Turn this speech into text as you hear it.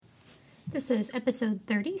This is episode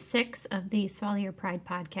 36 of the Swallow Your Pride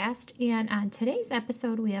podcast, and on today's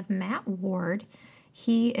episode we have Matt Ward.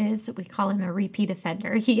 We call him a repeat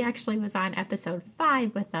offender. He actually was on episode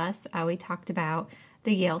 5 with us. We talked about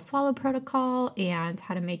the Yale Swallow Protocol and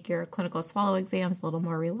how to make your clinical swallow exams a little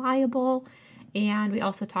more reliable. And we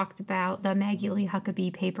also talked about the Maggie Lee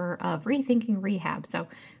Huckabee paper of Rethinking Rehab. So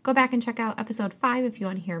go back and check out episode 5 if you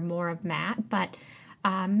want to hear more of Matt. But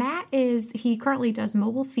he currently does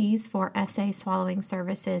mobile fees for SA Swallowing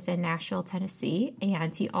Services in Nashville, Tennessee,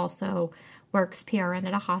 and he also works PRN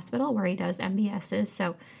at a hospital where he does MBSs,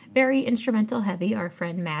 so very instrumental heavy, our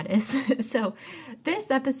friend Matt is. So this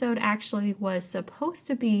episode actually was supposed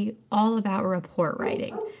to be all about report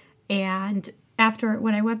writing, and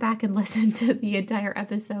when I went back and listened to the entire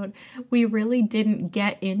episode, we really didn't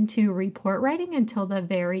get into report writing until the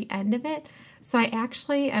very end of it. So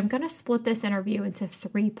I'm going to split this interview into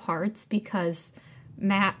 3 parts because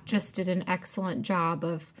Matt just did an excellent job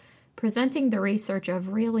of presenting the research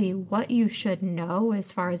of really what you should know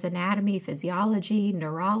as far as anatomy, physiology,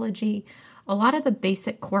 neurology, a lot of the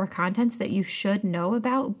basic core contents that you should know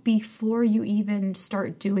about before you even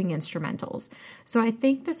start doing instrumentals. So I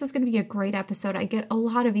think this is going to be a great episode. I get a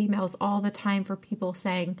lot of emails all the time for people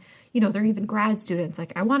saying, they're even grad students,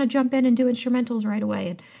 like, I want to jump in and do instrumentals right away.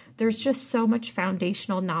 And there's just so much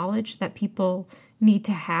foundational knowledge that people need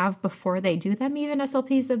to have before they do them. Even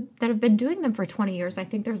SLPs that have been doing them for 20 years, I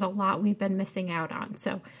think there's a lot we've been missing out on.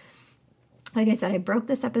 So like I said, I broke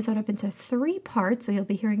this episode up into 3 parts, so you'll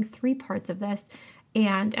be hearing 3 parts of this.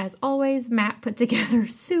 And as always, Matt put together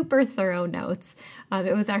super thorough notes.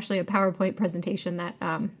 It was actually a PowerPoint presentation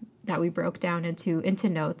that we broke down into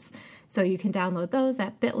notes. So you can download those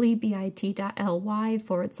at bit.ly/SYP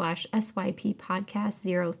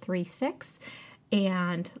podcast 036.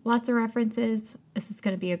 And lots of references. This is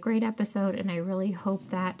going to be a great episode, and I really hope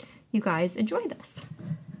that you guys enjoy this.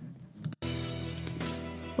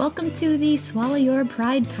 Welcome to the Swallow Your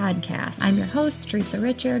Pride podcast. I'm your host, Teresa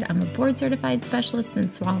Richard. I'm a board-certified specialist in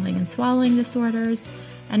swallowing and swallowing disorders,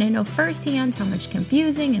 and I know firsthand how much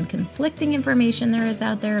confusing and conflicting information there is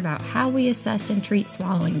out there about how we assess and treat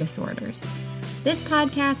swallowing disorders. This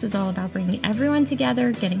podcast is all about bringing everyone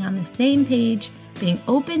together, getting on the same page, being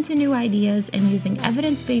open to new ideas, and using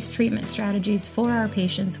evidence-based treatment strategies for our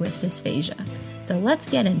patients with dysphagia. So let's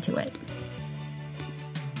get into it.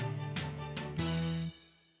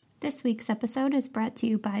 This week's episode is brought to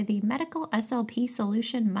you by the Medical SLP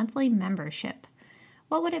Solution Monthly Membership.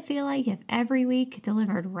 What would it feel like if every week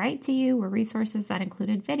delivered right to you were resources that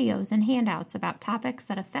included videos and handouts about topics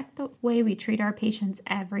that affect the way we treat our patients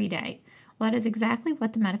every day? Well, that is exactly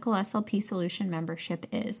what the Medical SLP Solution Membership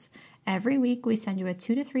is. Every week, we send you a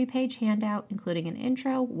 2 to 3 page handout, including an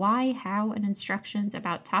intro, why, how, and instructions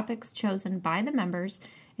about topics chosen by the members,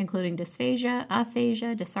 including dysphagia,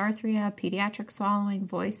 aphasia, dysarthria, pediatric swallowing,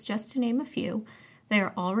 voice, just to name a few. They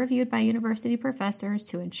are all reviewed by university professors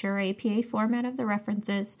to ensure APA format of the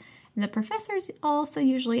references, and the professors also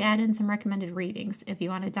usually add in some recommended readings if you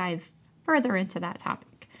want to dive further into that topic.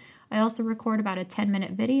 I also record about a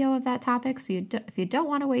 10-minute video of that topic, so if you don't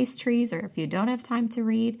want to waste trees or if you don't have time to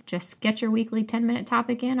read, just get your weekly 10-minute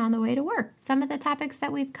topic in on the way to work. Some of the topics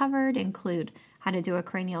that we've covered include how to do a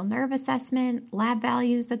cranial nerve assessment, lab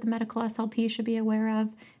values that the medical SLP should be aware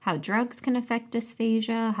of, how drugs can affect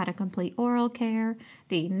dysphagia, how to complete oral care,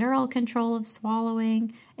 the neural control of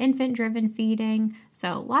swallowing, infant-driven feeding.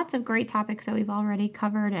 So lots of great topics that we've already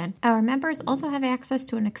covered. And our members also have access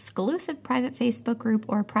to an exclusive private Facebook group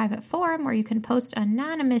or private forum where you can post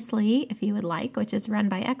anonymously if you would like, which is run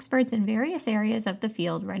by experts in various areas of the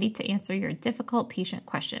field ready to answer your difficult patient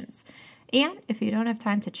questions. And if you don't have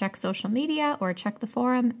time to check social media or check the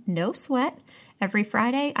forum, no sweat. Every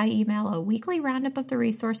Friday, I email a weekly roundup of the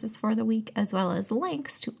resources for the week, as well as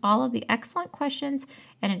links to all of the excellent questions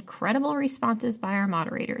and incredible responses by our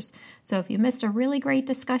moderators. So if you missed a really great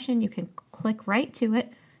discussion, you can click right to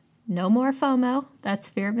it. No more FOMO, that's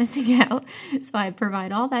fear of missing out. So I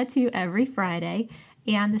provide all that to you every Friday.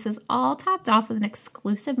 And this is all topped off with an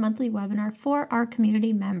exclusive monthly webinar for our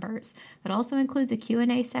community members. That also includes a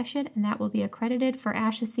Q&A session, and that will be accredited for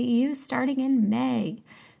ASHA CEUs starting in May.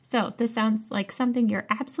 So if this sounds like something you're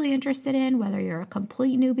absolutely interested in, whether you're a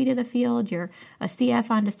complete newbie to the field, you're a CF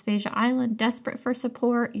on Dysphagia Island, desperate for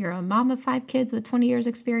support, you're a mom of 5 kids with 20 years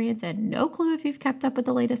experience and no clue if you've kept up with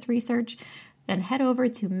the latest research, then head over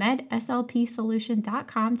to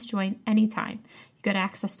medslpsolution.com to join anytime. You get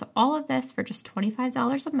access to all of this for just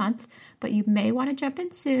 $25 a month, but you may want to jump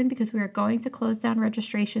in soon because we are going to close down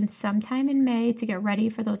registration sometime in May to get ready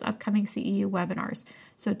for those upcoming CEU webinars.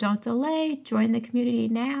 So don't delay, join the community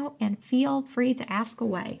now, and feel free to ask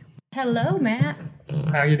away. Hello, Matt.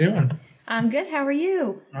 How you doing? I'm good. How are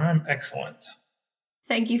you? I'm excellent.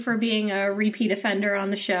 Thank you for being a repeat offender on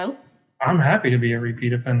the show. I'm happy to be a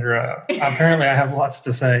repeat offender. Apparently, I have lots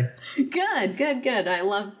to say. Good. I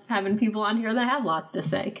love having people on here that have lots to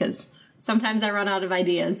say because sometimes I run out of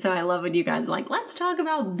ideas. So I love when you guys are like, let's talk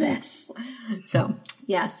about this. So,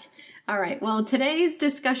 yes. All right. Well, today's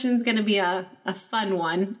discussion is going to be a fun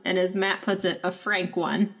one. And as Matt puts it, a frank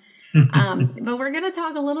one. But we're going to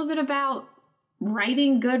talk a little bit about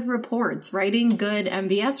writing good reports, writing good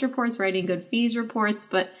MBS reports, writing good fees reports.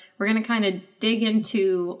 But we're going to kind of dig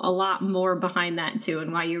into a lot more behind that too,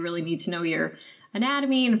 and why you really need to know your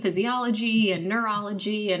anatomy and physiology and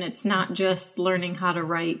neurology. And it's not just learning how to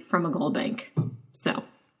write from a goal bank. So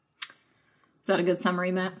is that a good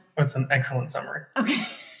summary, Matt? That's an excellent summary. Okay.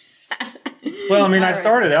 Well, I mean, I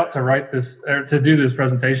started out to write this, or to do this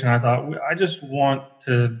presentation. I thought, I just want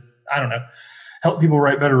to, help people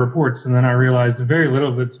write better reports. And then I realized very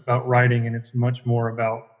little of it's about writing, and it's much more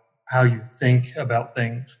about how you think about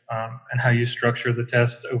things, and how you structure the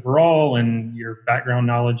test overall, and your background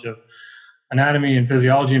knowledge of anatomy and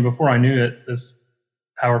physiology. And before I knew it, this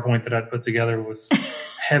PowerPoint that I'd put together was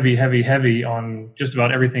heavy on just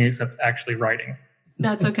about everything except actually writing.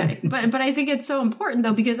 That's okay. But I think it's so important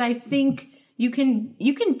though, because I think you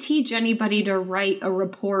can teach anybody to write a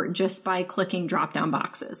report just by clicking drop down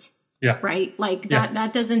boxes. Yeah. Right? Like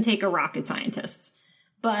that doesn't take a rocket scientist.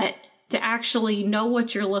 But to actually know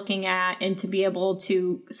what you're looking at and to be able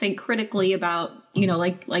to think critically about,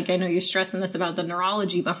 like I know you're stressing this about the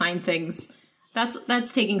neurology behind things,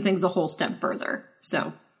 that's taking things a whole step further.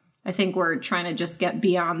 So I think we're trying to just get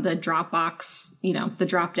beyond the drop box, the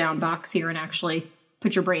drop down box here and actually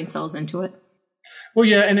put your brain cells into it. Well,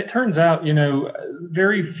 yeah, and it turns out,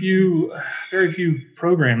 very few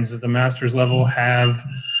programs at the master's level have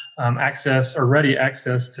ready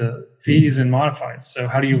access to fees and modifieds. So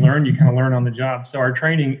how do you learn? You kind of learn on the job. So our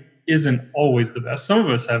training isn't always the best. Some of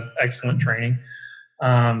us have excellent training.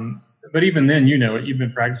 But even then, you've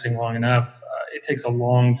been practicing long enough. It takes a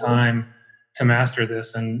long time to master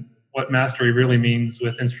this. And what mastery really means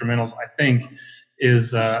with instrumentals, I think,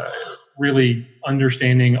 is really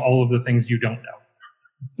understanding all of the things you don't know.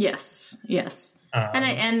 Yes.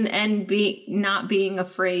 And not being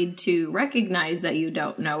afraid to recognize that you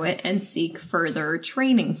don't know it and seek further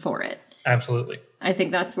training for it. Absolutely. I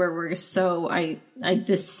think that's where we're so, I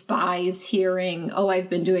despise hearing, I've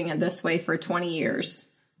been doing it this way for 20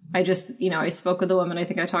 years. I just, I spoke with a woman, I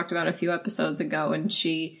think I talked about a few episodes ago, and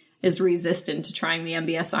she is resistant to trying the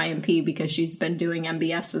MBS IMP because she's been doing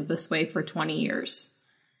MBSs this way for 20 years.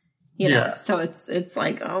 So it's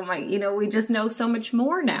like, oh my, we just know so much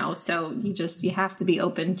more now. So you have to be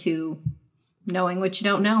open to knowing what you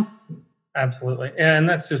don't know. Absolutely. And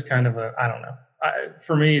that's just kind of I don't know.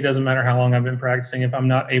 For me, it doesn't matter how long I've been practicing. If I'm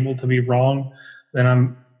not able to be wrong,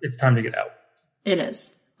 then it's time to get out. It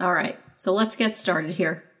is. All right. So let's get started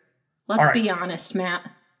here. Let's be honest, Matt.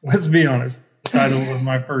 Let's be honest. Title of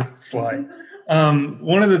my first slide.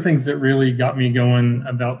 One of the things that really got me going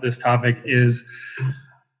about this topic is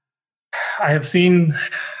I have seen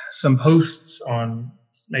some posts on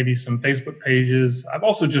maybe some Facebook pages. I've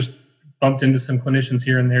also just bumped into some clinicians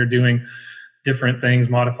here and there doing different things,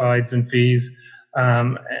 modifieds and fees.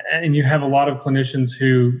 And you have a lot of clinicians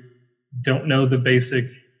who don't know the basic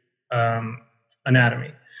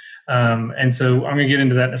anatomy. And so I'm going to get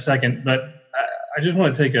into that in a second. But I just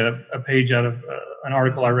want to take a page out of an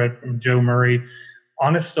article I read from Joe Murray.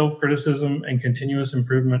 Honest self-criticism and continuous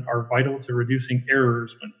improvement are vital to reducing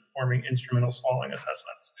errors when performing instrumental swallowing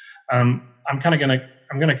assessments. I'm going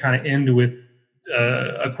to end with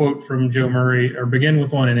a quote from Joe Murray, or begin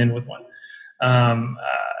with one and end with one.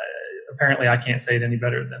 Apparently, I can't say it any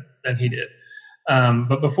better than he did.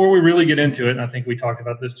 But before we really get into it, and I think we talked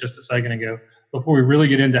about this just a second ago, before we really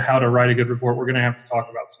get into how to write a good report, we're going to have to talk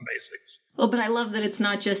about some basics. Well, but I love that it's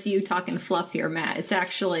not just you talking fluff here, Matt. It's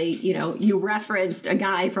actually, you referenced a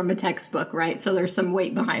guy from a textbook, right? So there's some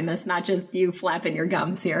weight behind this, not just you flapping your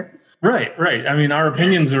gums here. Right. I mean, our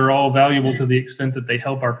opinions are all valuable to the extent that they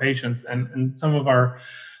help our patients. And some of our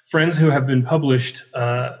friends who have been published,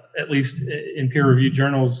 at least in peer-reviewed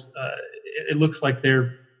journals, it looks like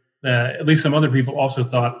they're, at least some other people also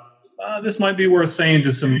thought, this might be worth saying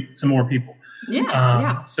to some more people.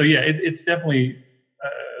 Yeah. So yeah, it's definitely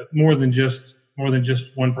more than just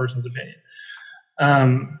one person's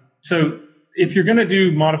opinion. So if you're going to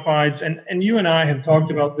do modifieds, and you and I have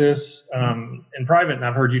talked about this in private, and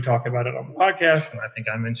I've heard you talk about it on the podcast, and I think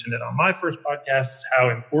I mentioned it on my first podcast, is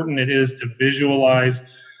how important it is to visualize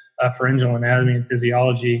pharyngeal anatomy and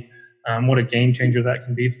physiology what a game changer that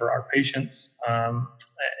can be for our patients,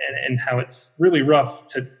 and how it's really rough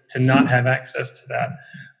to not have access to that.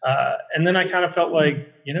 And then I kind of felt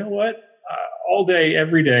like, you know what? All day,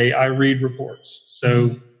 every day, I read reports. So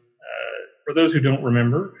for those who don't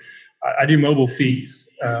remember, I do mobile fees.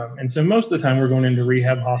 And so most of the time we're going into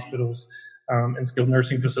rehab hospitals and skilled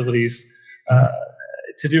nursing facilities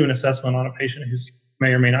to do an assessment on a patient who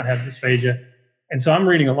may or may not have dysphagia. And so I'm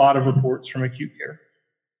reading a lot of reports from acute care.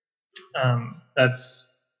 That's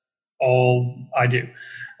all I do,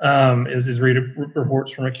 is read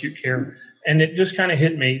reports from acute care. And it just kind of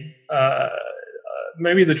hit me.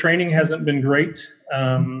 Maybe the training hasn't been great.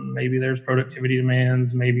 Maybe there's productivity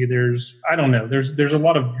demands. Maybe I don't know. There's a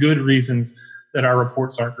lot of good reasons that our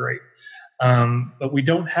reports aren't great. But we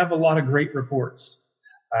don't have a lot of great reports.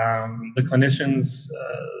 The clinicians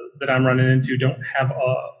that I'm running into don't have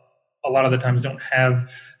a lot of the times don't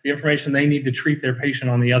have the information they need to treat their patient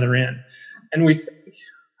on the other end. And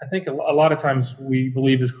I think a lot of times we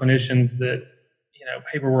believe as clinicians that,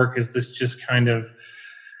 paperwork is this just kind of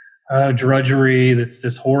drudgery, that's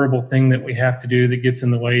this horrible thing that we have to do that gets in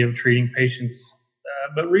the way of treating patients.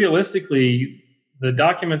 But realistically, the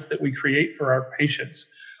documents that we create for our patients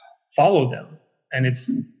follow them. And it's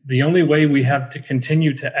the only way we have to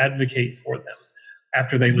continue to advocate for them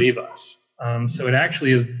after they leave us. So it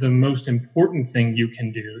actually is the most important thing you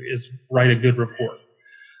can do is write a good report.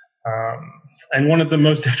 And one of the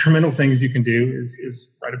most detrimental things you can do is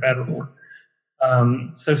write a bad report.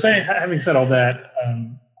 Having said all that,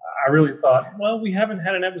 I really thought, well, we haven't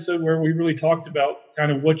had an episode where we really talked about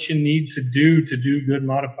kind of what you need to do good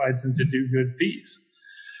modifieds and to do good fees.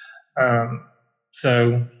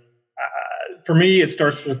 For me, it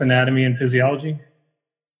starts with anatomy and physiology.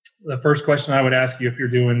 The first question I would ask you if you're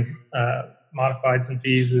doing modifieds and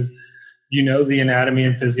fees is, the anatomy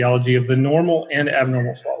and physiology of the normal and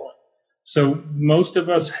abnormal swallowing. So most of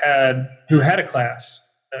us who had a class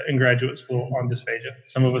in graduate school on dysphagia.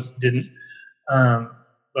 Some of us didn't.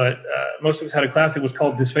 But most of us had a class that was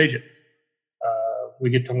called dysphagia. We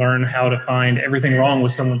get to learn how to find everything wrong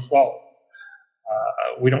with someone's swallow.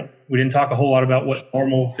 We didn't talk a whole lot about what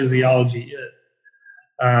normal physiology is.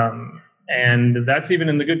 And that's even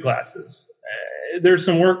in the good classes. There's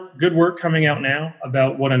some good work coming out now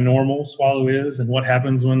about what a normal swallow is and what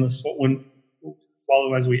happens when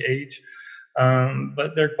swallow as we age.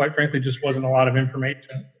 But there, quite frankly, just wasn't a lot of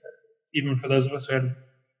information, even for those of us who had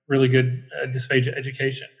really good dysphagia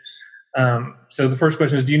education. So the first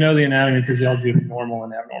question is, do you know the anatomy and physiology of normal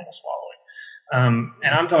and abnormal swallowing?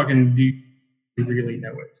 And I'm talking, do you really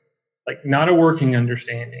know it? Like, not a working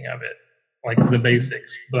understanding of it, like the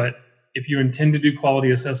basics, but if you intend to do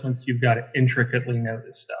quality assessments, you've got to intricately know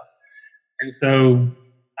this stuff. And so,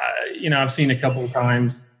 I've seen a couple of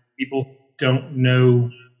times people don't know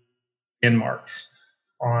end marks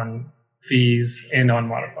on fees and on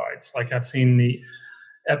modifieds. Like, I've seen the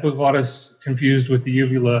epiglottis confused with the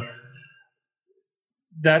uvula.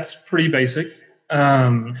 That's pretty basic.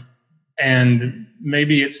 And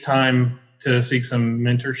maybe it's time to seek some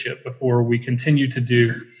mentorship before we continue to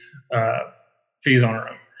do fees on our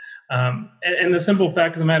own. And the simple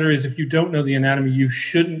fact of the matter is, if you don't know the anatomy, you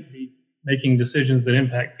shouldn't be making decisions that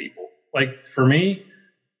impact people. Like, for me,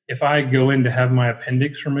 if I go in to have my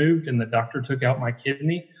appendix removed and the doctor took out my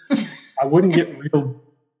kidney, I wouldn't get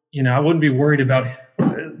I wouldn't be worried about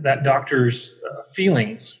that doctor's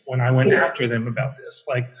feelings when I went after them about this.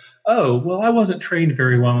 Like, oh, well, I wasn't trained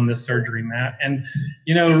very well in this surgery, Matt. And,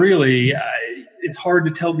 really, it's hard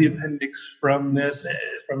to tell the appendix from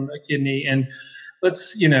the kidney. And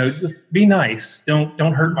let's, just be nice. Don't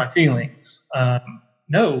hurt my feelings.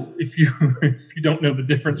 No, if you don't know the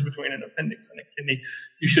difference between an appendix and a kidney,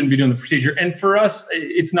 you shouldn't be doing the procedure. And for us,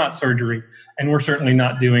 it's not surgery. And we're certainly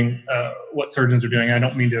not doing what surgeons are doing. I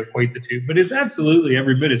don't mean to equate the two, but it's absolutely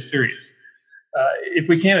every bit as serious. If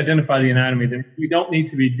we can't identify the anatomy, then we don't need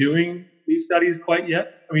to be doing these studies quite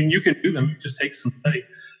yet. I mean, you can do them, it just takes some study.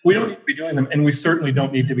 We don't need to be doing them, and we certainly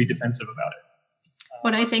don't need to be defensive about it.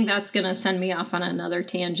 But I think that's going to send me off on another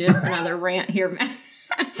tangent, another rant here, Matt.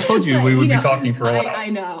 I told you we would be talking for a while. I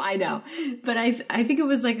know. But I think it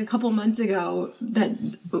was like a couple months ago that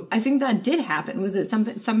I think that did happen. Was it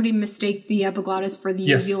somebody mistake the epiglottis for the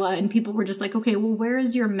uvula, and people were just like, okay, well, where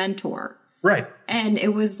is your mentor? Right. And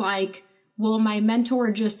it was like, well, my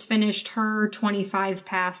mentor just finished her 25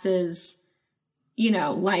 passes,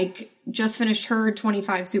 just finished her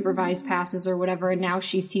 25 supervised passes or whatever, and now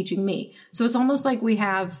she's teaching me. So it's almost like we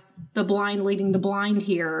have the blind leading the blind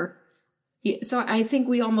here. So I think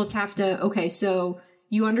we almost have to, okay, so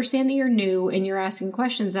you understand that you're new and you're asking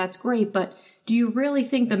questions, that's great, but do you really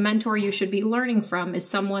think the mentor you should be learning from is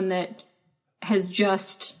someone that has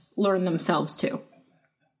just learned themselves too?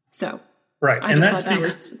 So right. I just thought that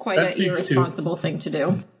was quite an irresponsible thing to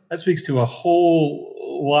do. That speaks to a whole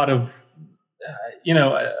lot of,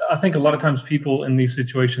 I think a lot of times people in these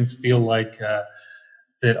situations feel like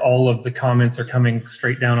that all of the comments are coming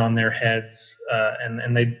straight down on their heads,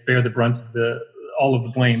 and they bear the brunt of all of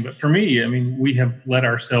the blame. But for me, I mean, we have let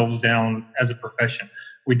ourselves down as a profession.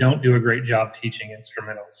 We don't do a great job teaching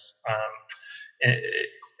instrumentals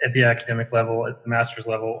at the academic level, at the master's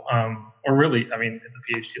level, or really, I mean, at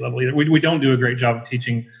the PhD level either. We don't do a great job of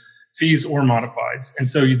teaching fees or modifieds. And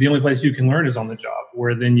so the only place you can learn is on the job,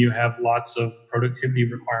 where then you have lots of productivity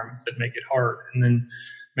requirements that make it hard. And then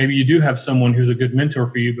maybe you do have someone who's a good mentor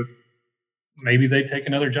for you, but maybe they take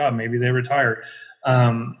another job, maybe they retire.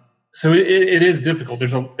 So it is difficult.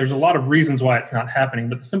 There's a lot of reasons why it's not happening,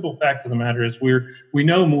 but the simple fact of the matter is we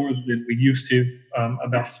know more than we used to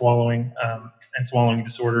about swallowing and swallowing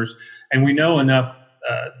disorders, and we know enough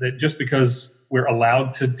that just because we're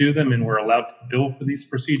allowed to do them and we're allowed to bill for these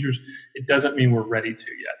procedures, it doesn't mean we're ready to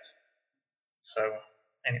yet. So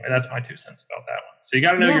anyway, that's my 2 cents about that one. So you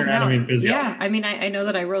got to know your anatomy and physiology. Yeah, I mean, I know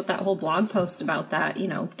that I wrote that whole blog post about that.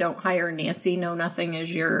 Don't hire Nancy, know nothing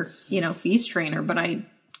as your fees trainer, but I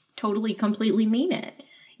totally, completely mean it.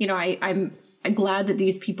 I'm glad that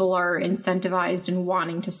these people are incentivized and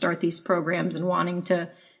wanting to start these programs and wanting to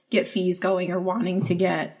get fees going or wanting to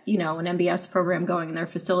get, an MBS program going in their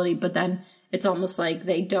facility. But then it's almost like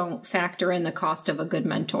they don't factor in the cost of a good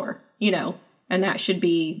mentor, and that should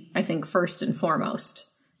be, I think, first and foremost.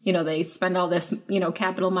 They spend all this,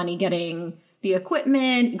 capital money getting the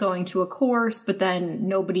equipment, going to a course, but then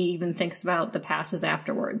nobody even thinks about the passes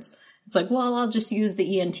afterwards. It's like, well, I'll just use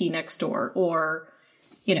the ENT next door, or,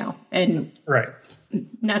 and right.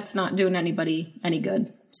 That's not doing anybody any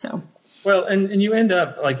good. So, well, and you end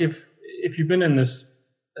up like, if you've been in this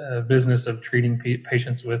business of treating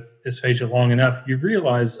patients with dysphagia long enough, you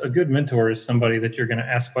realize a good mentor is somebody that you're going to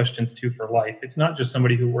ask questions to for life. It's not just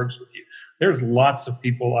somebody who works with you. There's lots of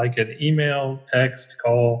people I could email, text,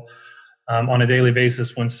 call on a daily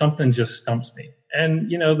basis when something just stumps me. And,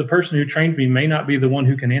 the person who trained me may not be the one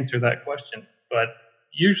who can answer that question. But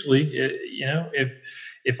usually,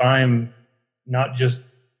 if I'm not just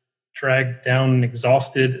dragged down and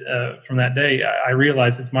exhausted from that day, I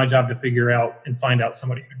realize it's my job to figure out and find out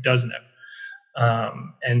somebody who does know.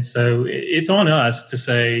 And so it's on us to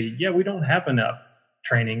say, yeah, we don't have enough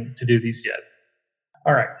training to do these yet.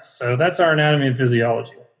 All right. So that's our anatomy and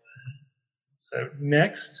physiology. So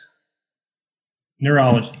next,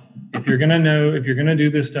 neurology. If you're going to do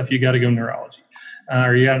this stuff, you got to go neurology,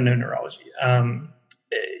 or you got to know neurology.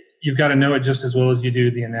 You've got to know it just as well as you do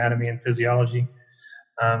the anatomy and physiology.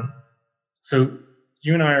 So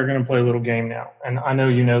you and I are going to play a little game now, and I know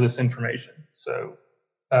you know this information, so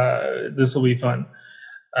this will be fun.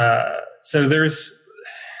 So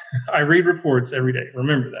I read reports every day.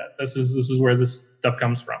 Remember that. This is where this stuff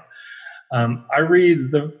comes from. I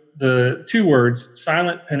read the 2 words,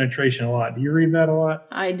 silent penetration, a lot. Do you read that a lot?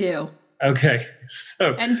 I do. Okay.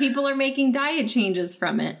 And people are making diet changes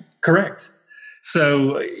from it. Correct.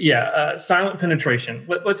 So yeah, silent penetration.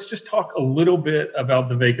 Let's just talk a little bit about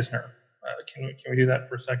the vagus nerve. Can we do that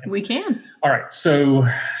for a second? We can. All right. So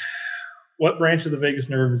what branch of the vagus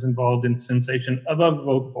nerve is involved in sensation above the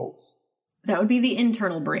vocal folds? That would be the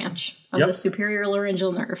internal branch of the superior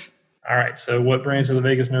laryngeal nerve. All right. So what branch of the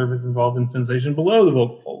vagus nerve is involved in sensation below the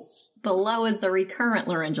vocal folds? Below is the recurrent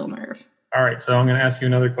laryngeal nerve. All right. So I'm going to ask you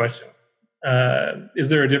another question. Is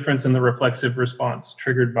there a difference in the reflexive response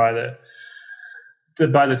triggered by the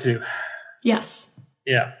 2? Yes.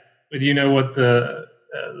 Yeah. Do you know what the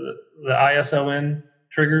ISLN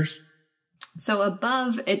triggers? So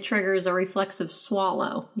above, it triggers a reflexive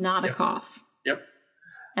swallow, not a cough. Yep.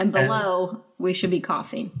 And below, we should be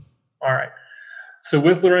coughing. All right. So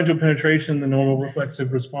with laryngeal penetration, the normal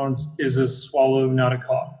reflexive response is a swallow, not a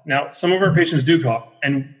cough. Now, some of our patients do cough,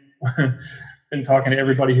 and been talking to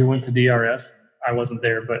everybody who went to DRF. I wasn't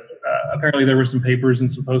there, but apparently there were some papers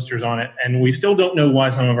and some posters on it, and we still don't know why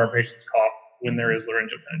some of our patients cough when there is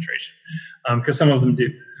laryngeal penetration, because some of them do.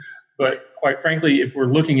 But quite frankly, if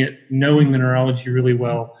we're looking at knowing the neurology really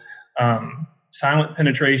well, silent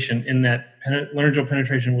penetration in that laryngeal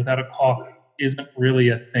penetration without a cough isn't really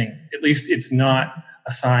a thing. At least it's not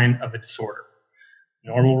a sign of a disorder.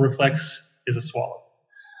 Normal reflex is a swallow.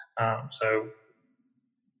 So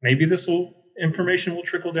maybe information will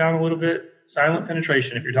trickle down a little bit. Silent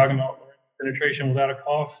penetration, if you're talking about penetration without a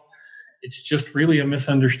cough, it's just really a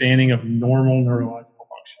misunderstanding of normal neurological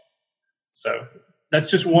function. So that's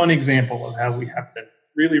just one example of how we have to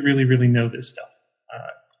really, really, really know this stuff.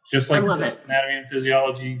 Just like anatomy and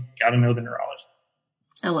physiology, got to know the neurology.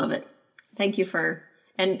 I love it. Thank you for,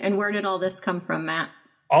 and where did all this come from, Matt?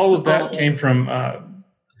 All of that came from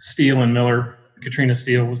Steele and Miller. Katrina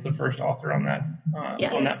Steele was the first author on that, on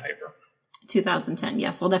that paper. 2010.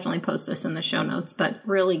 Yes, I'll definitely post this in the show notes, but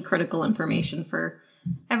really critical information for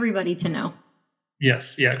everybody to know.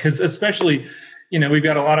 Yes. Yeah. Because especially, we've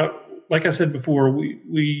got a lot of, like I said before,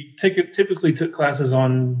 we typically took classes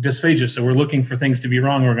on dysphagia. So we're looking for things to be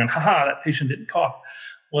wrong. We're going, that patient didn't cough.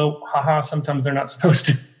 Well, sometimes they're not supposed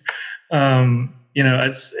to.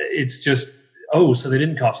 It's just, so they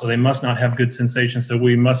didn't cough. So they must not have good sensation. So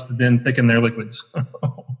we must then thicken their liquids.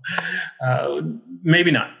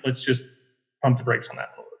 Maybe not. Let's just pump the brakes on that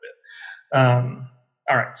a little bit.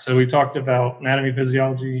 All right. So we talked about anatomy,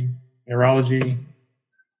 physiology, neurology,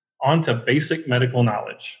 on to basic medical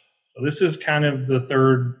knowledge. So this is kind of the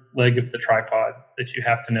third leg of the tripod that you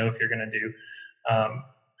have to know if you're going to do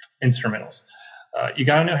instrumentals. You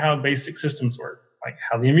got to know how basic systems work, like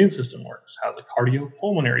how the immune system works, how the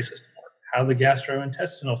cardiopulmonary system works, how the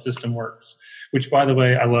gastrointestinal system works, which, by the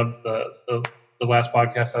way, I loved the last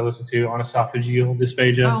podcast I listened to on esophageal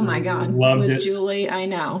dysphagia. Oh, my God. Loved With it. Julie, I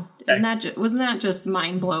know. And wasn't that just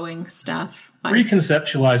mind-blowing stuff?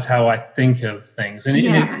 Reconceptualized how I think of things. And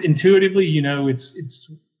intuitively,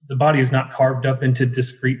 it's the body is not carved up into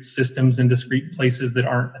discrete systems and discrete places that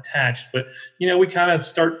aren't attached. But, we kind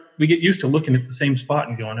of we get used to looking at the same spot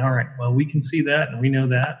and going, all right, well, we can see that and we know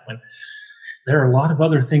that. When there are a lot of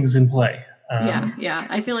other things in play. Yeah.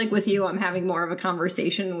 I feel like with you, I'm having more of a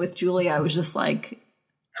conversation. With Julie, I was just like,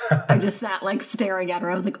 I just sat like staring at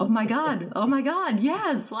her. I was like, oh my God,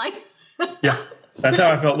 yes. Like, yeah, that's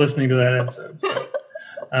how I felt listening to that episode. So,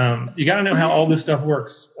 you got to know how all this stuff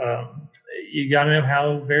works. You got to know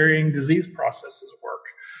how varying disease processes work,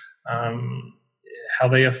 how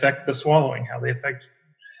they affect the swallowing, how they affect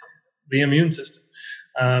the immune system.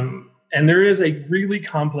 And there is a really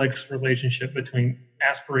complex relationship between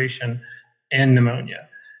aspiration and pneumonia.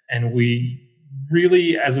 And we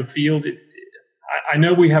really, as a field, I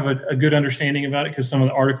know we have a good understanding about it because some of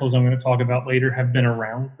the articles I'm going to talk about later have been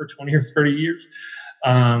around for 20 or 30 years.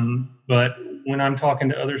 But when I'm talking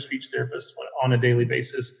to other speech therapists on a daily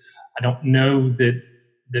basis, I don't know that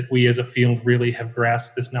we as a field really have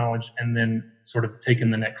grasped this knowledge and then sort of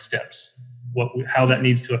taken the next steps, how that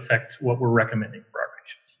needs to affect what we're recommending for our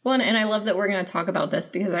patients. Well, and I love that we're going to talk about this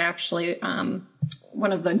because I actually,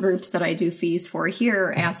 one of the groups that I do fees for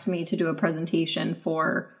here asked me to do a presentation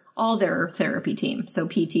for all their therapy team. So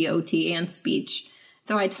PT, OT, and speech.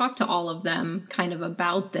 So I talked to all of them kind of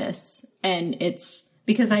about this. And it's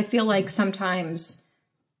because I feel like sometimes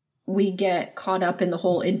we get caught up in the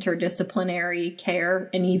whole interdisciplinary care.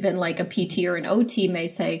 And even like a PT or an OT may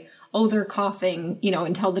say, oh, they're coughing,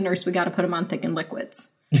 and tell the nurse we got to put them on thickened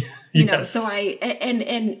liquids. Yes. So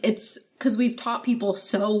and it's because we've taught people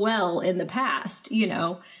so well in the past,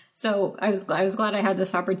 So I was glad I had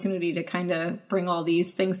this opportunity to kind of bring all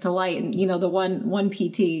these things to light. And, the one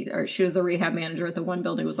PT, or she was a rehab manager at the one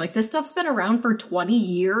building, was like, this stuff's been around for 20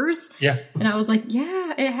 years. Yeah. And I was like,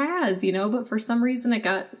 yeah, it has, but for some reason it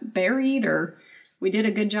got buried, or we did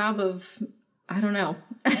a good job of, I don't know.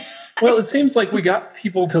 Well, it seems like we got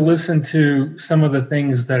people to listen to some of the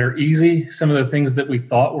things that are easy, some of the things that we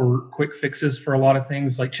thought were quick fixes for a lot of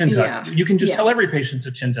things, like chin tuck. Yeah. You can just tell every patient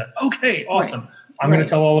to chin tuck. Okay, awesome. Right. I'm going to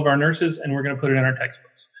tell all of our nurses, and we're going to put it in our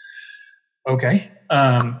textbooks. Okay.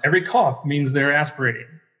 Every cough means they're aspirating.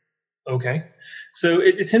 Okay. So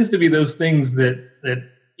it tends to be those things that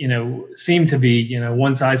seem to be,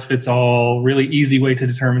 one size fits all, really easy way to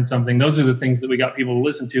determine something. Those are the things that we got people to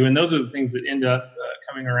listen to. And those are the things that end up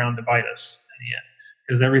coming around to bite us in the end,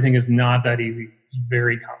 because everything is not that easy. It's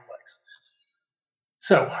very complex.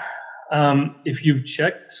 So if you've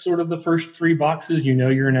checked sort of the first three boxes,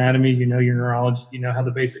 your anatomy, your neurology, how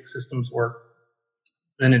the basic systems work,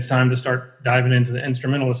 then it's time to start diving into the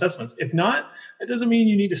instrumental assessments. If not, it doesn't mean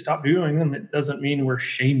you need to stop doing them. It doesn't mean we're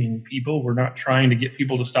shaming people. We're not trying to get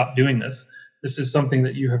people to stop doing this. This is something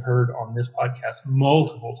that you have heard on this podcast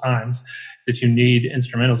multiple times, that you need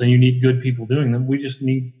instrumentals and you need good people doing them. We just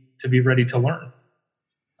need to be ready to learn.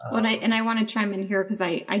 Well, I want to chime in here because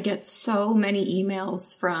I get so many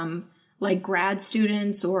emails from like grad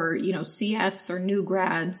students or, CFs or new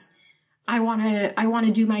grads. I want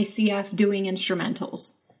to do my CF doing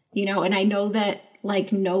instrumentals, and I know that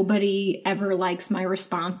like nobody ever likes my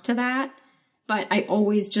response to that, but I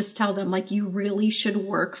always just tell them like, you really should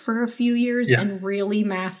work for a few years and really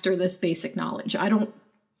master this basic knowledge.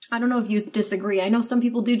 I I don't know if you disagree. I know some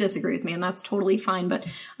people do disagree with me, and that's totally fine. But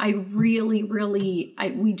I really,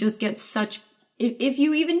 we just get such, if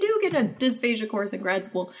you even do get a dysphagia course in grad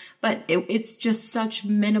school, but it's just such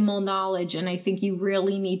minimal knowledge. And I think you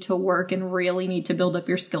really need to work and really need to build up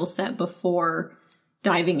your skill set before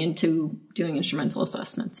diving into doing instrumental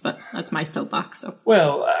assessments. But that's my soapbox. So.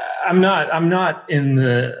 Well, I'm not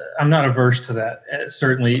averse to that.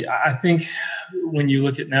 Certainly. I think when you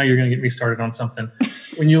look at, now you're going to get me started on something.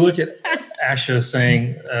 When you look at ASHA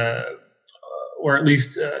saying, or at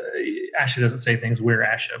least ASHA doesn't say things, we're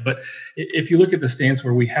ASHA, but if you look at the stance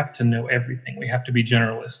where we have to know everything, we have to be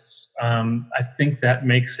generalists. I think that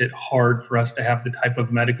makes it hard for us to have the type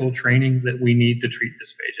of medical training that we need to treat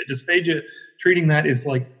dysphagia. Dysphagia, treating that is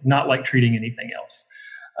not like treating anything else.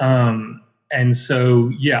 And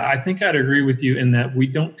so, yeah, I think I'd agree with you in that we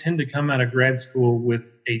don't tend to come out of grad school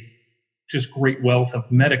with a just great wealth of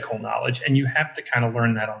medical knowledge, and you have to kind of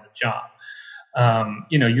learn that on the job.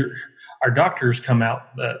 Our doctors come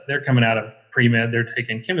out, they're coming out of pre-med, they're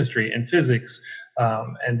taking chemistry and physics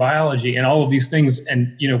and biology and all of these things.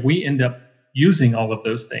 And, we end up using all of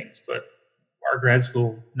those things, but our grad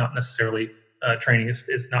school, not necessarily training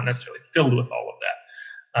is not necessarily filled with all of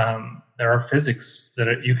that. There are physics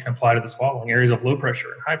that you can apply to the swallowing, areas of low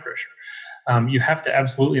pressure and high pressure. You have to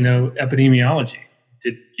absolutely know epidemiology.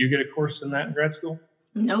 Did you get a course in that in grad school?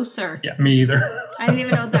 No, sir. Yeah, me either. I didn't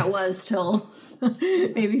even know what that was till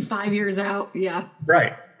maybe 5 years out. Yeah.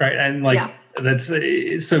 Right. And that's,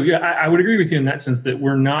 so yeah, I would agree with you in that sense that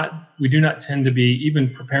we do not tend to be even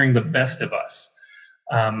preparing the best of us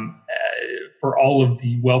for all of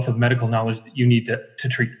the wealth of medical knowledge that you need to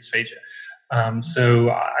treat dysphagia. So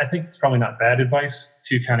I think it's probably not bad advice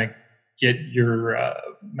to kind of get your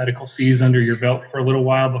medical C's under your belt for a little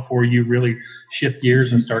while before you really shift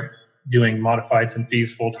gears and start doing modifieds and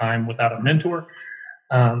fees full time without a mentor.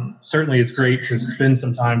 Certainly it's great to spend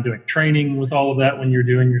some time doing training with all of that when you're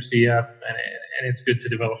doing your CF, and it's good to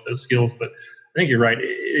develop those skills. But I think you're right.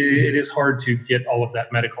 It is hard to get all of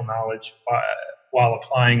that medical knowledge while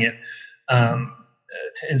applying it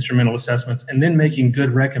to instrumental assessments and then making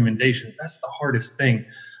good recommendations. That's the hardest thing.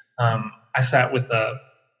 I sat with a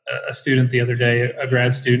student the other day, a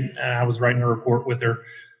grad student, and I was writing a report with her.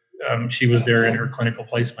 She was there in her clinical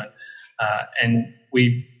placement. And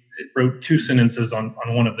we wrote 2 sentences on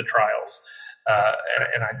one of the trials.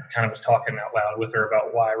 And I kind of was talking out loud with her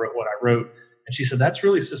about why I wrote what I wrote. And she said, that's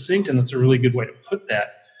really succinct, and that's a really good way to put that.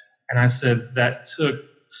 And I said, that took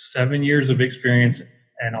 7 years of experience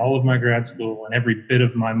and all of my grad school and every bit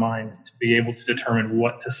of my mind to be able to determine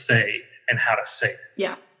what to say and how to say it.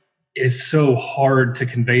 Yeah. It is so hard to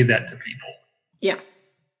convey that to people. Yeah.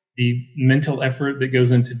 The mental effort that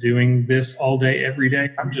goes into doing this all day, every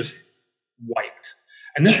day, I'm just wiped.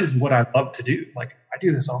 And this is what I love to do. I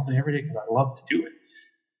do this all day, every day because I love to do it.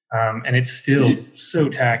 And it's still so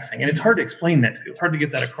taxing. And it's hard to explain that to people. It's hard to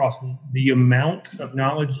get that across. The amount of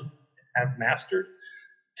knowledge I've mastered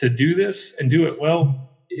to do this and do it well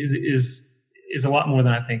is a lot more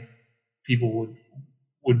than I think people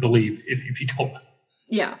would believe if you told them.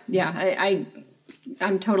 Yeah.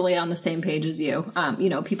 I'm totally on the same page as you.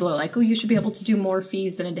 People are like, oh, you should be able to do more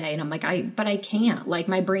fees in a day. And I'm like, I can't.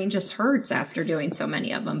 My brain just hurts after doing so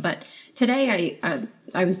many of them. But today I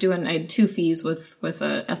had 2 fees with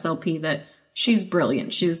a SLP that she's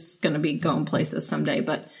brilliant. She's going to be going places someday.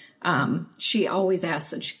 But she always asks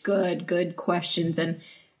such good questions. And,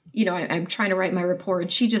 I'm trying to write my report,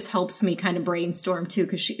 and she just helps me kind of brainstorm too,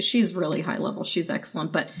 because she's really high level. She's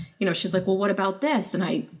excellent. But, she's like, well, what about this? And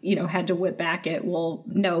I, had to whip back at, well,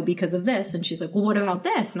 no, because of this. And she's like, well, what about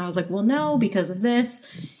this? And I was like, well, no, because of this,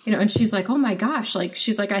 and she's like, oh my gosh.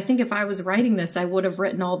 She's like, I think if I was writing this, I would have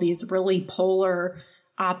written all these really polar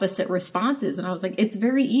opposite responses. And I was like, it's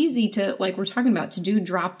very easy to, we're talking about, to do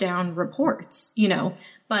drop down reports,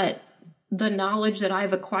 but the knowledge that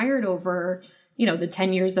I've acquired over, the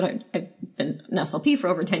 10 years that I've been an SLP for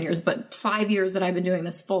over 10 years, but 5 years that I've been doing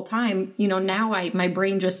this full time, now my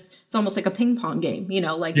brain it's almost like a ping pong game,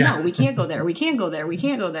 No, we can't go there. We can't go there. We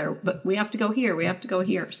can't go there, but we have to go here. We have to go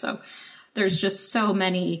here. So there's just so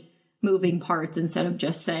many moving parts instead of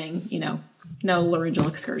just saying, no laryngeal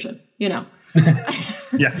excursion, Yeah.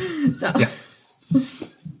 So, yeah.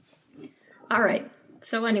 All right.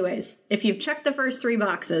 So anyways, if you've checked the first 3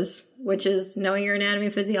 boxes, which is knowing your anatomy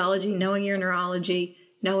and physiology, knowing your neurology,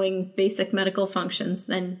 knowing basic medical functions,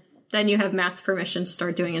 then you have Matt's permission to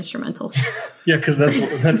start doing instrumentals. Yeah, because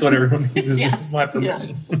that's what everyone needs is my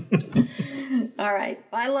permission. Yes. All right.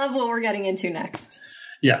 I love what we're getting into next.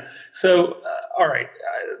 Yeah. So, all right.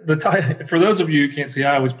 The title, for those of you who can't see,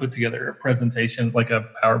 I always put together a presentation like a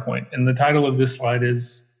PowerPoint, and the title of this slide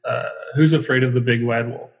is who's afraid of the big bad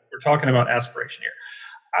wolf? We're talking about aspiration here.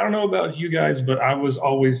 I don't know about you guys, but I was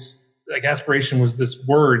always like, aspiration was this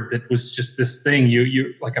word that was just this thing.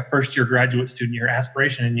 You like a first year graduate student, your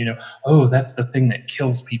aspiration, and oh, that's the thing that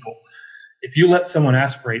kills people. If you let someone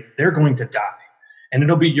aspirate, they're going to die, and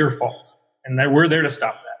it'll be your fault. And we're there to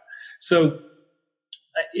stop that. So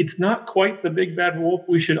it's not quite the big bad wolf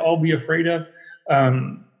we should all be afraid of.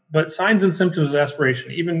 But signs and symptoms of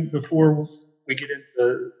aspiration, even before we get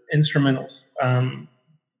into instrumentals,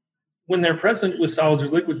 when they're present with solids or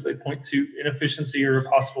liquids, they point to inefficiency or a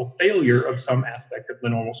possible failure of some aspect of the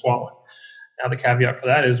normal swallowing. Now, the caveat for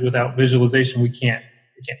that is without visualization, we can't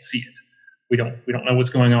see it. We don't know what's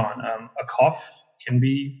going on. A cough can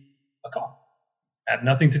be a cough. Had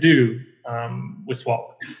nothing to do with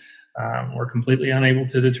swallowing. We're completely unable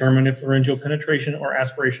to determine if laryngeal penetration or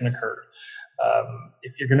aspiration occurred.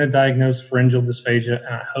 If you're going to diagnose pharyngeal dysphagia,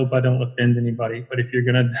 and I hope I don't offend anybody, but if you're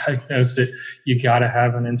going to diagnose it, you got to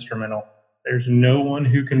have an instrumental. There's no one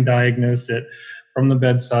who can diagnose it from the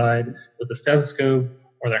bedside with a stethoscope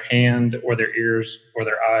or their hand or their ears or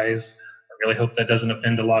their eyes. I really hope that doesn't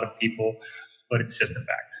offend a lot of people, but it's just a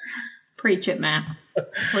fact. Preach it, Matt.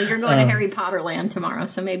 Well, you're going to Harry Potter land tomorrow,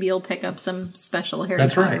 so maybe you'll pick up some special Harry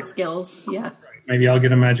Potter skills. Yeah. Right. Maybe I'll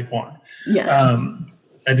get a magic wand. Yes.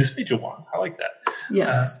 A dysphagia wand. I like that.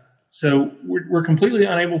 Yes. So we're completely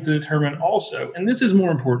unable to determine also, and this is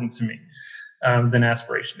more important to me than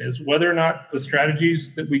aspiration, is whether or not the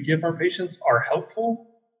strategies that we give our patients are helpful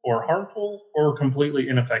or harmful or completely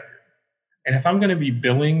ineffective. And if I'm going to be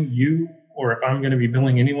billing you, or if I'm going to be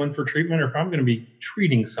billing anyone for treatment, or if I'm going to be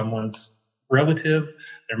treating someone's relative,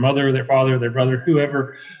 their mother, their father, their brother,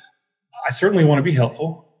 whoever, I certainly want to be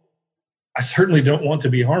helpful. I certainly don't want to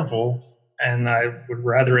be harmful. And I would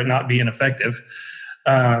rather it not be ineffective.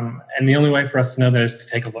 And the only way for us to know that is to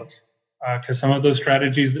take a look. Because some of those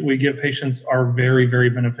strategies that we give patients are very, very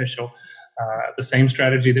beneficial. The same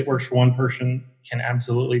strategy that works for one person can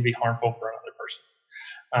absolutely be harmful for another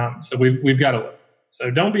person. So we've got to look. So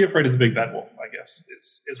don't be afraid of the big bad wolf, I guess,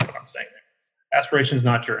 is what I'm saying there. Aspiration is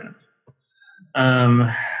not your enemy.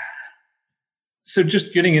 So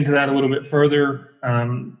just getting into that a little bit further,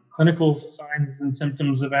 clinical signs and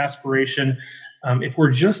symptoms of aspiration. If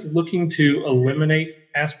we're just looking to eliminate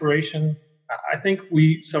aspiration, I think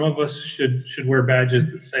some of us should wear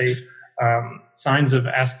badges that say signs of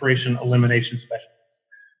aspiration elimination specialist.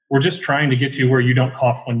 We're just trying to get you where you don't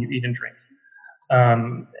cough when you eat and drink.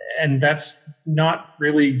 And that's not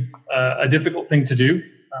really a difficult thing to do.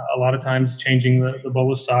 A lot of times changing the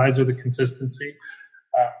bolus size or the consistency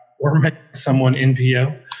or making someone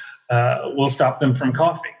NPO will stop them from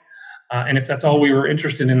coughing. And if that's all we were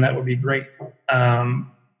interested in, that would be great.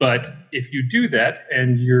 But if you do that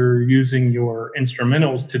and you're using your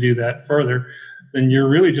instrumentals to do that further, then you're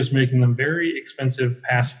really just making them very expensive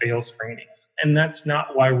pass-fail screenings. And that's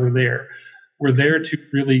not why we're there. We're there to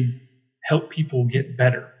really help people get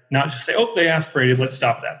better, not just say, oh, they aspirated, let's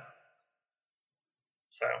stop that.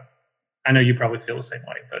 So I know you probably feel the same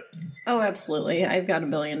way, but. Oh, absolutely. I've got a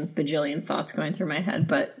bajillion thoughts going through my head,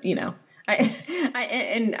 but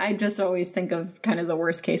I just always think of kind of the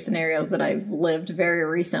worst case scenarios that I've lived very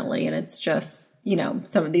recently. And it's just,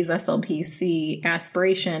 some of these SLPs see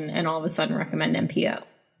aspiration and all of a sudden recommend NPO,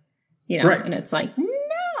 right. And it's like,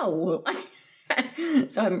 no.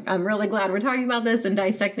 So I'm really glad we're talking about this and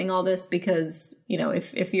dissecting all this because,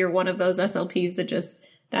 if you're one of those SLPs that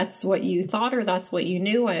that's what you thought or that's what you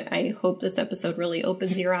knew, I hope this episode really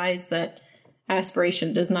opens your eyes that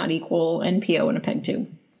aspiration does not equal NPO in a PEG tube.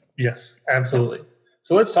 Yes, absolutely.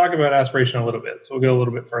 So let's talk about aspiration a little bit. So we'll go a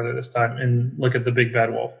little bit further this time and look at the big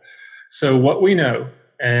bad wolf. So what we know,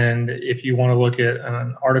 and if you want to look at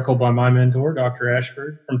an article by my mentor, Dr.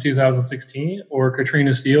 Ashford from 2016, or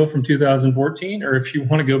Katrina Steele from 2014, or if you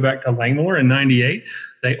want to go back to Langmore in 98,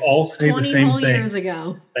 they all say the same thing. 20 years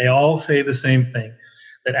ago. They all say the same thing,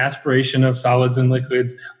 that aspiration of solids and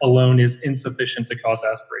liquids alone is insufficient to cause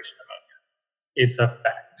aspiration pneumonia. It's a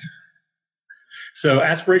fact. So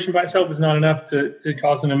aspiration by itself is not enough to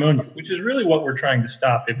cause a pneumonia, which is really what we're trying to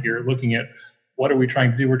stop. If you're looking at what are we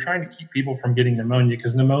trying to do, we're trying to keep people from getting pneumonia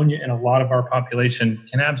because pneumonia in a lot of our population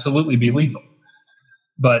can absolutely be lethal.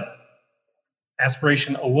 But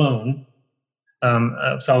aspiration alone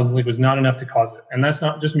of solids and liquids is not enough to cause it. And that's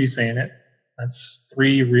not just me saying it. That's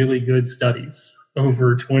 3 really good studies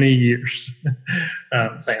over 20 years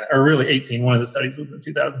saying that, or really 18. One of the studies was in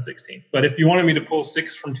 2016. But if you wanted me to pull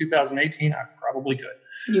 6 from 2018, I probably could.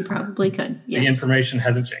 You probably could, yes. The information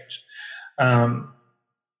hasn't changed.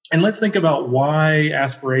 And let's think about why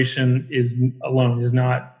aspiration alone is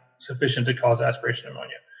not sufficient to cause aspiration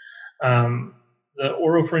pneumonia. the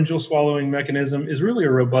oropharyngeal swallowing mechanism is really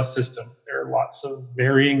a robust system. There are lots of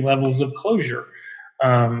varying levels of closure.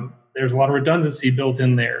 There's a lot of redundancy built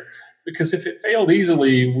in there, because if it failed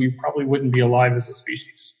easily, we probably wouldn't be alive as a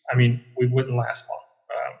species. I mean, we wouldn't last long.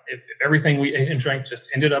 If everything we ate and drank just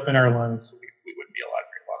ended up in our lungs, we wouldn't be alive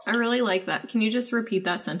very long. I really like that. Can you just repeat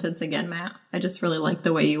that sentence again, Matt? I just really like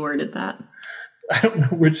the way you worded that. I don't know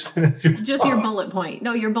which sentence you're just your bullet point.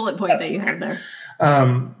 No, your bullet point that you have there.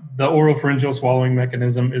 The oropharyngeal swallowing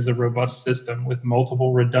mechanism is a robust system with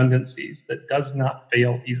multiple redundancies that does not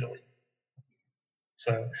fail easily.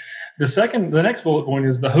 So the next bullet point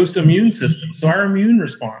is the host immune system. So our immune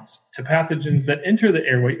response to pathogens that enter the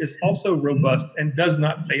airway is also robust and does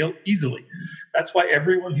not fail easily. That's why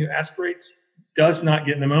everyone who aspirates does not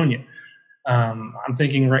get pneumonia. I'm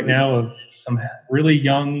thinking right now of some really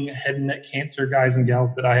young head and neck cancer guys and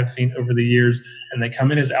gals that I have seen over the years, and they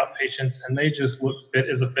come in as outpatients and they just look fit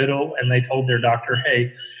as a fiddle, and they told their doctor,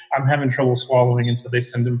 hey, I'm having trouble swallowing, and so they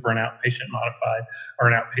send them for an outpatient modified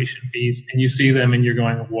or an outpatient fees, and you see them and you're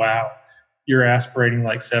going, wow, you're aspirating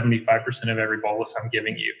like 75% of every bolus I'm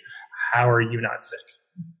giving you. How are you not sick?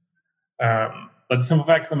 But the simple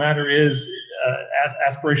fact of the matter is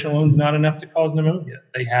aspiration alone is not enough to cause pneumonia.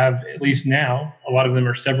 They have, at least now, a lot of them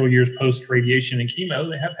are several years post-radiation and chemo,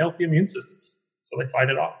 they have healthy immune systems, so they fight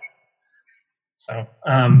it off. So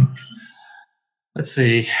let's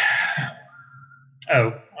see.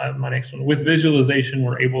 My next one. With visualization,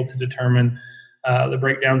 we're able to determine the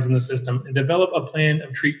breakdowns in the system and develop a plan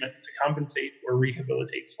of treatment to compensate or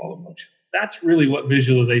rehabilitate swallow function. That's really what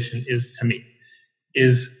visualization is to me,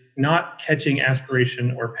 is not catching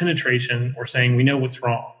aspiration or penetration or saying we know what's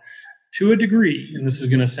wrong. To a degree, and this is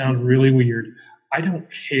going to sound really weird, I don't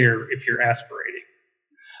care if you're aspirating.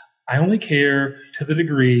 I only care to the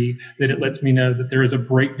degree that it lets me know that there is a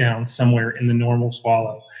breakdown somewhere in the normal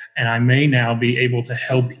swallow, and I may now be able to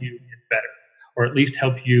help you get better, or at least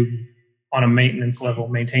help you on a maintenance level,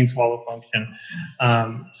 maintain swallow function,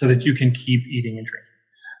 so that you can keep eating and drinking.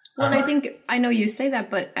 Well, and I know you say that,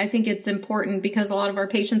 but I think it's important because a lot of our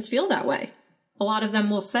patients feel that way. A lot of them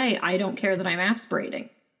will say, I don't care that I'm aspirating.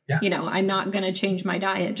 Yeah. I'm not going to change my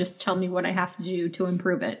diet. Just tell me what I have to do to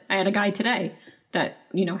improve it. I had a guy today that,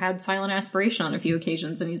 had silent aspiration on a few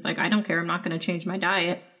occasions. And he's like, I don't care. I'm not going to change my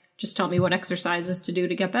diet. Just tell me what exercises to do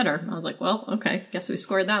to get better. And I was like, well, okay, guess we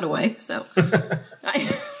scored that away. So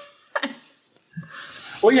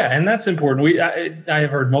Well, yeah, and that's important. I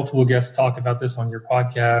have heard multiple guests talk about this on your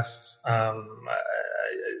podcasts.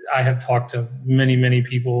 I have talked to many, many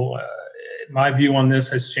people. My view on this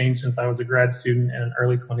has changed since I was a grad student and an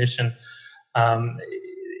early clinician.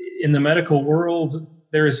 In the medical world,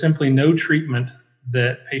 there is simply no treatment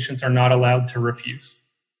that patients are not allowed to refuse.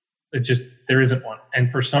 There isn't one.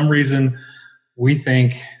 And for some reason, we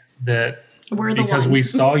think that because we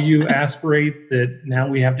saw you aspirate, that now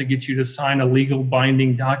we have to get you to sign a legal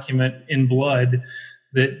binding document in blood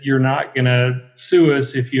that you're not going to sue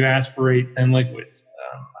us if you aspirate thin liquids.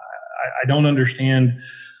 I don't understand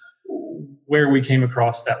where we came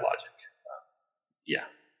across that logic.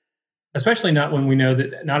 Especially not when we know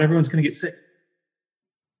that not everyone's going to get sick.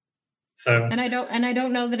 So, and I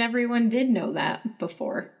don't know that everyone did know that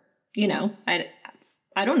before.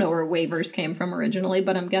 I don't know where waivers came from originally,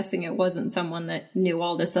 but I'm guessing it wasn't someone that knew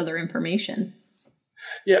all this other information.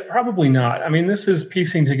 Yeah, probably not. I mean, this is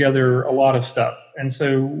piecing together a lot of stuff. And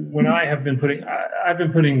so when I've been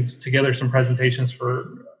putting together some presentations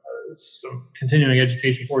for some continuing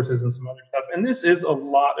education courses and some other stuff. And this is a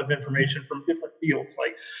lot of information from different fields.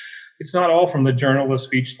 Like, it's not all from the Journal of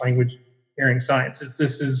Speech, Language, Hearing Sciences.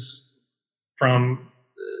 This is from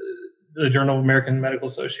the Journal of American Medical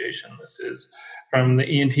Association. This is from the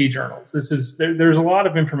ENT journals. There's a lot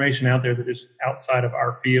of information out there that is outside of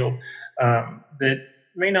our field that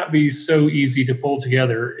may not be so easy to pull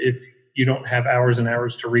together if you don't have hours and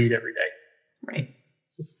hours to read every day.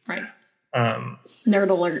 Right. Nerd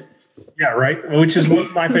alert. Yeah, right. Which is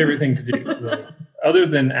my favorite thing to do. Really. Other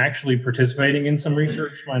than actually participating in some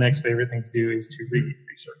research, my next favorite thing to do is to read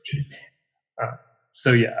research.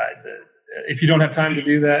 If you don't have time to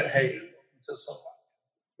do that, hey, just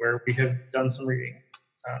where we have done some reading.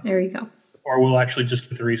 There you go. Or we'll actually just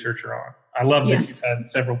get the researcher on. I love that you've had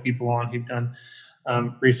several people on who've done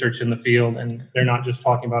research in the field, and they're not just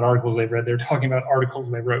talking about articles they've read, they're talking about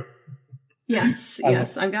articles they wrote. Yes.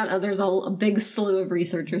 I've got, there's a big slew of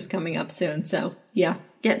researchers coming up soon. So yeah,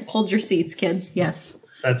 hold your seats, kids. Yes.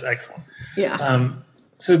 That's excellent. Yeah.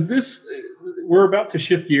 So this we're about to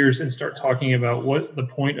shift gears and start talking about what the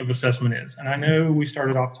point of assessment is. And I know we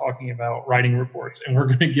started off talking about writing reports, and we're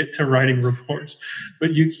going to get to writing reports,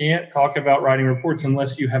 but you can't talk about writing reports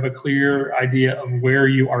unless you have a clear idea of where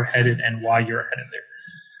you are headed and why you're headed there.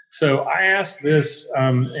 So I asked this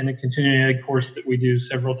in a continuing ed course that we do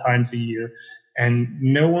several times a year, and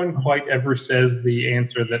no one quite ever says the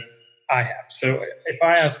answer that I have. So if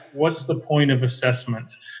I ask, what's the point of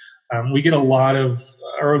assessment? We get a lot of,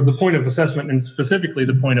 or the point of assessment, and specifically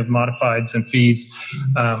the point of modifieds and fees.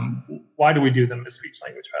 Why do we do them as speech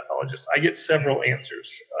language pathologists? I get several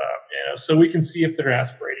answers. So we can see if they're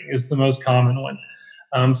aspirating is the most common one.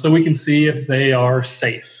 So we can see if they are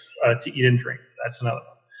safe to eat and drink. That's another one.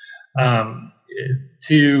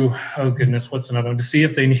 What's another one? To see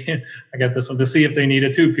if they need, I got this one, to see if they need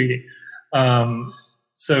a tube feeding.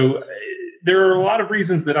 So there are a lot of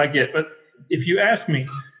reasons that I get, but if you ask me,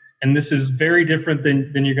 and this is very different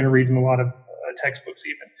than you're going to read in a lot of textbooks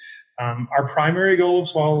even. Our primary goal of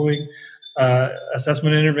swallowing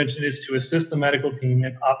assessment intervention is to assist the medical team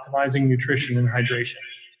in optimizing nutrition and hydration.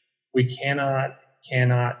 We cannot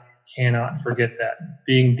forget that.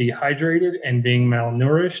 Being dehydrated and being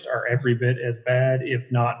malnourished are every bit as bad, if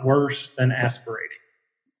not worse, than aspirating.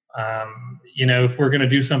 If we're going to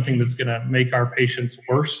do something that's going to make our patients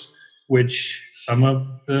worse, which some of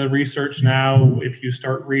the research now, if you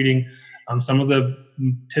start reading, some of the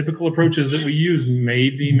typical approaches that we use may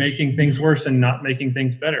be making things worse and not making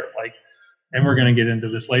things better. And we're going to get into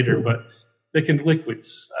this later, but thickened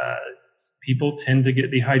liquids. People tend to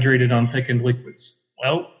get dehydrated on thickened liquids.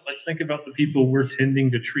 Well, let's think about the people we're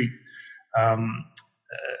tending to treat.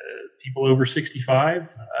 People over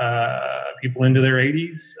 65, people into their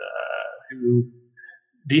 80s, who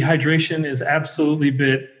dehydration is absolutely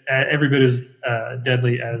every bit as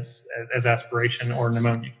deadly as aspiration or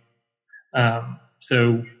pneumonia.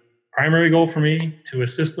 So primary goal for me, to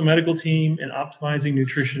assist the medical team in optimizing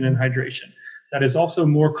nutrition and hydration. That is also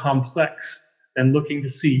more complex than looking to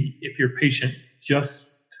see if your patient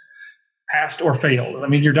just passed or failed. I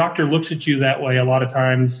mean, your doctor looks at you that way a lot of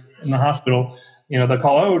times in the hospital. They'll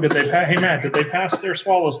call, hey Matt, did they pass their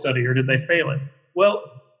swallow study or did they fail it? Well,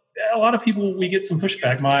 a lot of people, we get some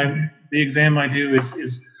pushback. The exam I do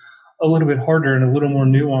is a little bit harder and a little more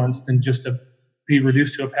nuanced than just to be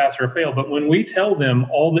reduced to a pass or a fail. But when we tell them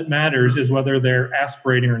all that matters is whether they're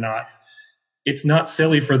aspirating or not, it's not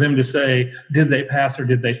silly for them to say, did they pass or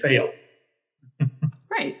did they fail?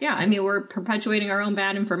 Right. Yeah. I mean, we're perpetuating our own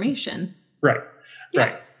bad information. Right.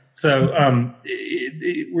 Yeah. Right. So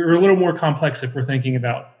we're a little more complex if we're thinking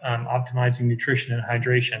about optimizing nutrition and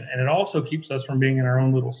hydration. And it also keeps us from being in our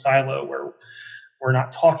own little silo where we're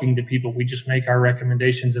not talking to people. We just make our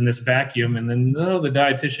recommendations in this vacuum. And then the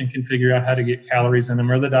dietitian can figure out how to get calories in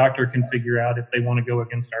them, or the doctor can figure out if they want to go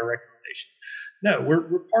against our recommendations. No,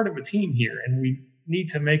 we're part of a team here, and we need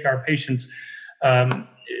to make our patients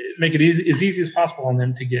make it as easy as possible on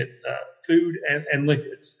them to get food and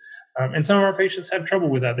liquids. And some of our patients have trouble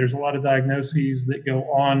with that. There's a lot of diagnoses that go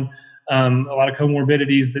on, a lot of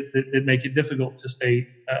comorbidities that make it difficult to stay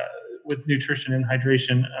with nutrition and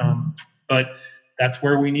hydration. But that's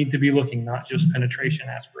where we need to be looking, not just penetration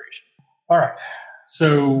aspiration. All right.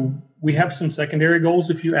 So we have some secondary goals,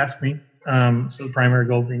 if you ask me. So the primary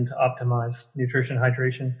goal being to optimize nutrition,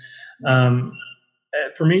 hydration.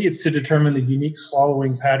 For me, it's to determine the unique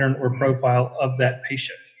swallowing pattern or profile of that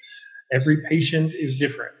patient. Every patient is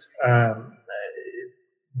different.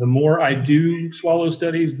 The more I do swallow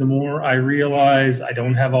studies, the more I realize I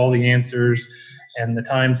don't have all the answers. And the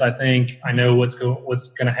times I think I know what's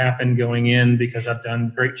going to happen going in, because I've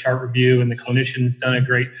done great chart review and the clinician's done a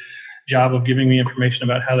great job of giving me information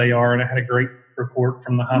about how they are. And I had a great report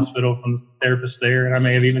from the hospital, from the therapist there, and I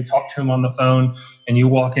may have even talked to him on the phone, and you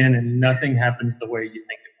walk in and nothing happens the way you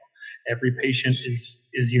think it will. Every patient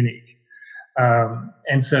is unique.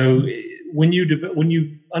 And so when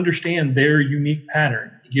you understand their unique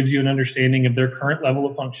pattern, it gives you an understanding of their current level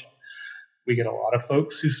of function. We get a lot of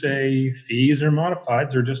folks who say fees or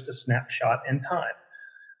modifieds are just a snapshot in time.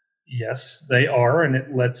 Yes, they are, and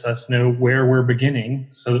it lets us know where we're beginning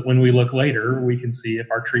so that when we look later, we can see if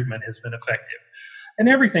our treatment has been effective. And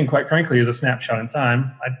everything, quite frankly, is a snapshot in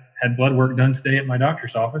time. I had blood work done today at my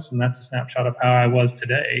doctor's office, and that's a snapshot of how I was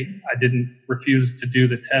today. I didn't refuse to do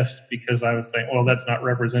the test because I was saying, well, that's not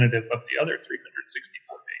representative of the other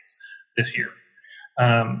 364 days this year.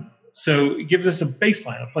 So it gives us a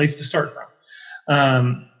baseline, a place to start from.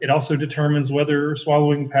 It also determines whether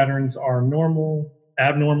swallowing patterns are normal,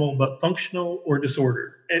 abnormal, but functional, or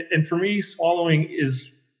disordered. And for me, swallowing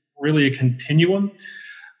is really a continuum,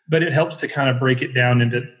 but it helps to kind of break it down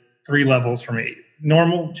into 3 levels for me.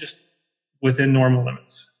 Normal, just within normal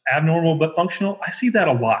limits. Abnormal but functional, I see that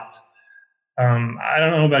a lot. I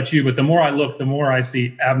don't know about you, but the more I look, the more I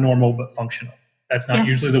see abnormal but functional. That's not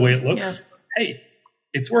usually the way it looks. Yes. Hey,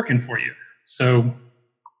 it's working for you. So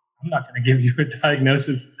I'm not going to give you a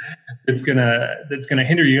diagnosis that's going to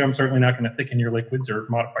hinder you. I'm certainly not going to thicken your liquids or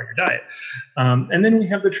modify your diet. And then we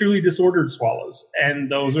have the truly disordered swallows,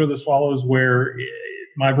 and those are the swallows where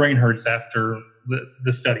my brain hurts after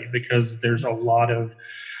the study, because there's a lot of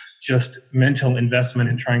just mental investment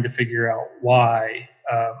in trying to figure out why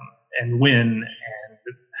and when and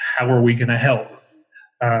how are we going to help.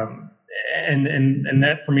 And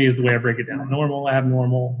that for me is the way I break it down: normal,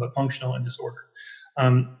 abnormal, but functional and disordered.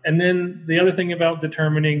 And then the other thing about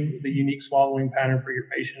determining the unique swallowing pattern for your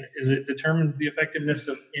patient is it determines the effectiveness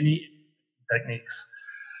of any techniques.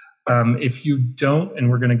 If you don't, and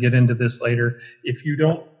we're going to get into this later, if you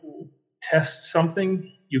don't test something,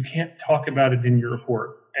 you can't talk about it in your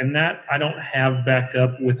report. And that I don't have backed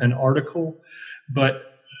up with an article, but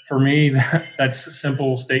for me, that's a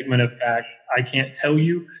simple statement of fact. I can't tell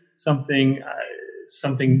you something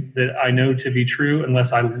that I know to be true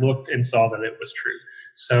unless I looked and saw that it was true.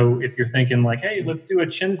 So if you're thinking like, hey, let's do a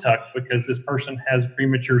chin tuck because this person has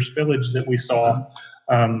premature spillage that we saw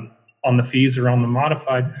on the fees or on the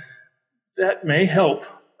modified, that may help,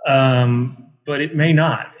 but it may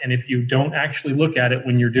not. And if you don't actually look at it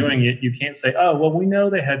when you're doing it, you can't say, oh, well, we know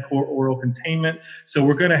they had poor oral containment, so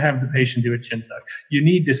we're going to have the patient do a chin tuck. You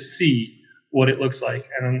need to see what it looks like.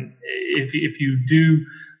 And if you do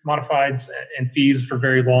modifieds and fees for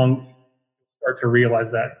very long, you start to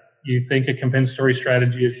realize that. You think a compensatory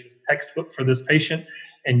strategy is textbook for this patient,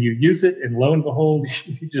 and you use it, and lo and behold,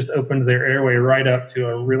 you just opened their airway right up to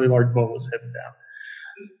a really large bolus heading down.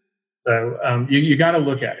 So you got to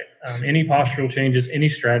look at it. Any postural changes, any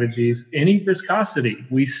strategies, any viscosity,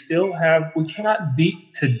 we cannot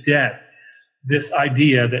beat to death this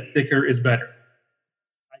idea that thicker is better.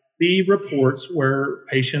 I see reports where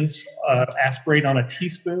patients aspirate on a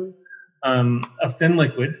teaspoon of thin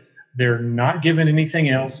liquid. They're not given anything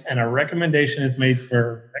else, and a recommendation is made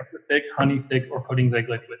for extra thick, honey thick, or pudding thick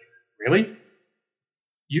liquid. Really?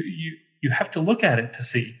 You have to look at it to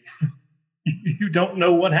see. You don't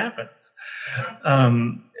know what happens.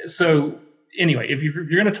 So anyway, if you're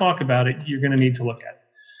going to talk about it, you're going to need to look at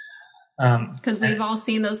it. Because we've all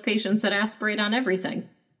seen those patients that aspirate on everything.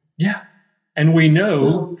 Yeah. And we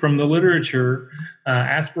know from the literature,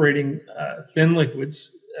 aspirating thin liquids,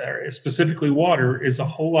 specifically water, is a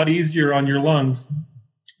whole lot easier on your lungs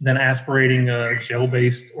than aspirating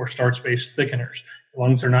gel-based or starch-based thickeners.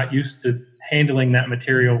 Lungs are not used to handling that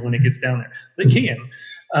material when it gets down there. They can,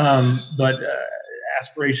 but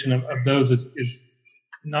aspiration of those is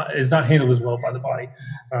not handled as well by the body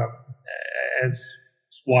as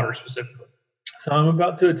water specifically. So I'm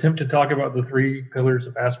about to attempt to talk about the 3 pillars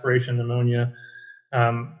of aspiration pneumonia.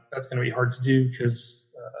 That's going to be hard to do because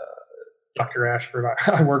Dr. Ashford,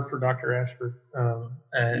 I work for Dr. Ashford.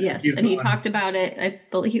 Yes, and he talked about it. I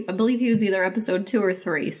believe he was either episode 2 or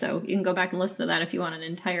 3, so you can go back and listen to that if you want an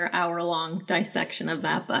entire hour-long dissection of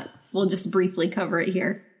that, but we'll just briefly cover it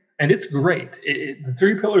here. And it's great. The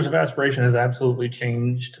 3 pillars of aspiration has absolutely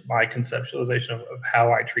changed my conceptualization of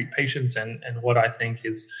how I treat patients and what I think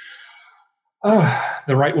is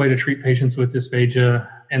the right way to treat patients with dysphagia,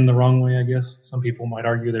 and the wrong way, I guess. Some people might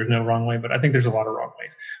argue there's no wrong way, but I think there's a lot of wrong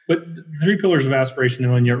ways. But the 3 pillars of aspiration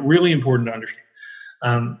pneumonia are really important to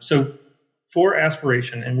understand. So for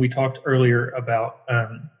aspiration, and we talked earlier about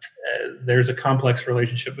there's a complex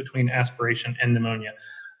relationship between aspiration and pneumonia.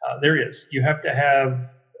 There is. You have to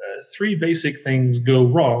have 3 basic things go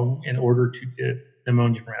wrong in order to get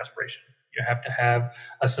pneumonia from aspiration. You have to have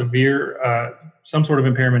a severe, some sort of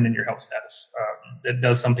impairment in your health status that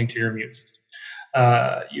does something to your immune system.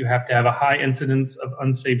 You have to have a high incidence of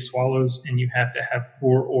unsafe swallows, and you have to have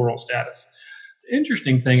poor oral status. The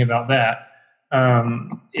interesting thing about that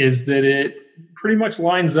is that it pretty much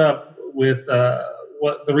lines up with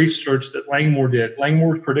what the research that Langmore did.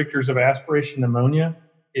 Langmore's Predictors of Aspiration Pneumonia.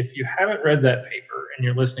 If you haven't read that paper and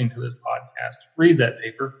you're listening to this podcast, read that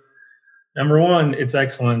paper. Number 1, it's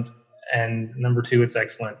excellent. And number 2, it's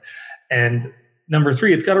excellent. And number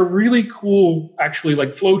 3, it's got a really cool, actually,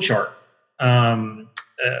 like flow chart on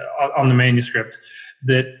the manuscript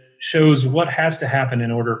that shows what has to happen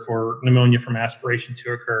in order for pneumonia from aspiration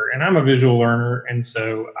to occur. And I'm a visual learner, and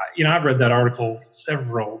so I've read that article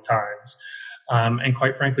several times, and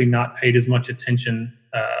quite frankly, not paid as much attention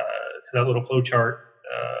to that little flow chart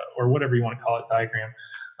or whatever you want to call it, diagram,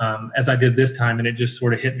 as I did this time. And it just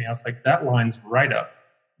sort of hit me. I was like, that lines right up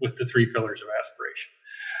with the 3 pillars of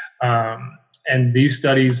aspiration. And these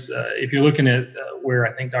studies, if you're looking at where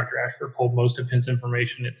I think Dr. Ashford pulled most of his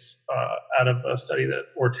information, it's out of a study that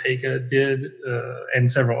Ortega did and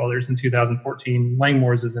several others in 2014.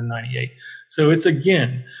 Langmore's is in 98. So it's,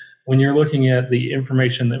 again, when you're looking at the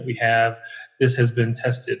information that we have, this has been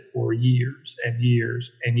tested for years and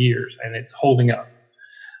years and years, and it's holding up.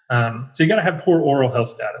 So you got to have poor oral health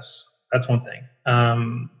status. That's one thing.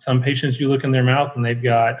 Some patients, you look in their mouth and they've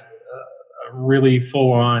got a really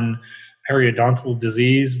full-on periodontal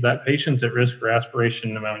disease. That patient's at risk for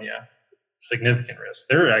aspiration pneumonia, significant risk.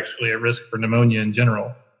 They're actually at risk for pneumonia in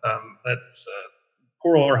general. That's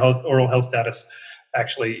poor oral health status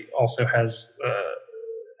actually also has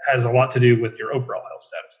a lot to do with your overall health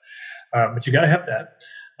status. But you got to have that.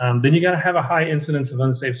 Then you got to have a high incidence of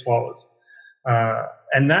unsafe swallows.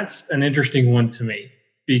 And that's an interesting one to me,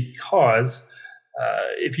 because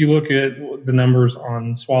if you look at the numbers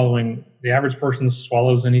on swallowing, the average person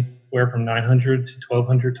swallows anywhere from 900 to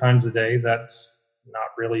 1,200 times a day. That's not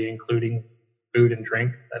really including food and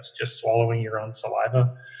drink. That's just swallowing your own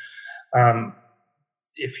saliva.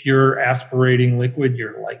 If you're aspirating liquid,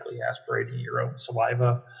 you're likely aspirating your own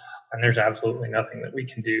saliva, and there's absolutely nothing that we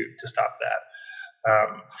can do to stop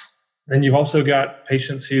that. Then you've also got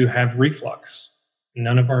patients who have reflux.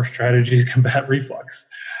 None of our strategies combat reflux.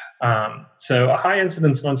 So a high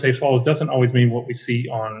incidence of unsafe swallows doesn't always mean what we see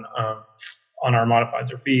on our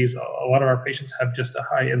modifieds or fees. A lot of our patients have just a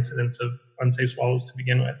high incidence of unsafe swallows to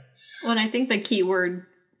begin with. Well, and I think the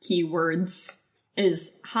keywords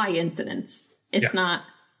is high incidence. It's not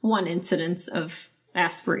one incidence of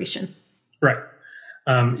aspiration. Right.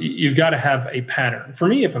 You've got to have a pattern. For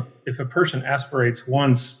me, if a person aspirates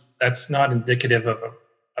once, that's not indicative of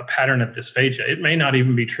a pattern of dysphagia. It may not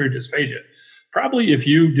even be true dysphagia. Probably if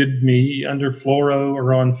you did me under fluoro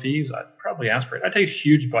or on fees, I'd probably aspirate. I take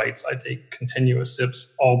huge bites. I take continuous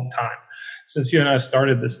sips all the time. Since you and I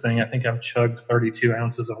started this thing, I think I've chugged 32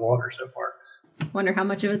 ounces of water so far. Wonder how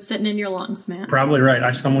much of it's sitting in your lungs, man. Probably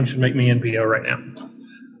right. Someone should make me NPO right now.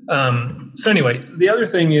 So anyway, the other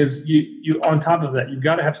thing is you on top of that, you've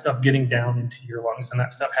got to have stuff getting down into your lungs, and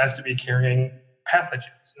that stuff has to be carrying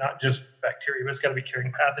pathogens, not just bacteria, but it's got to be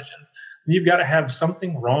carrying pathogens. And you've got to have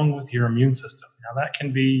something wrong with your immune system. Now, that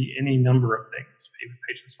can be any number of things.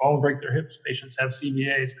 Patients fall and break their hips. Patients have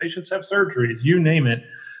CVAs. Patients have surgeries. You name it.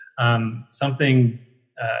 Something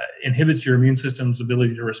inhibits your immune system's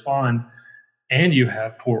ability to respond, and you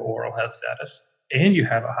have poor oral health status, and you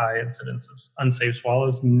have a high incidence of unsafe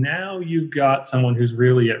swallows. Now you've got someone who's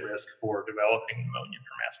really at risk for developing pneumonia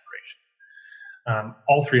from aspiration.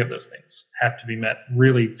 All three of those things have to be met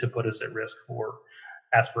really to put us at risk for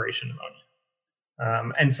aspiration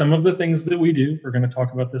pneumonia. And some of the things that we do, we're going to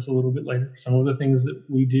talk about this a little bit later, some of the things that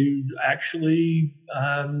we do actually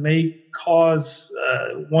may cause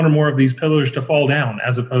one or more of these pillars to fall down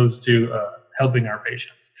as opposed to helping our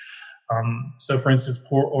patients. So for instance,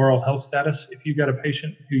 poor oral health status. If you've got a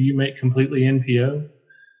patient who you make completely NPO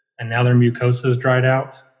and now their mucosa is dried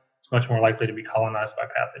out, it's much more likely to be colonized by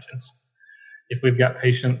pathogens. If we've got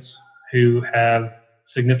patients who have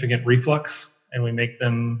significant reflux and we make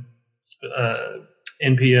them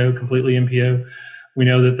NPO, completely NPO, we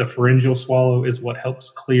know that the pharyngeal swallow is what helps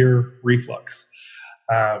clear reflux.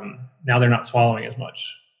 Now they're not swallowing as much.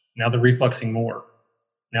 Now they're refluxing more.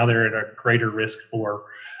 Now they're at a greater risk for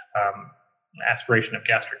aspiration of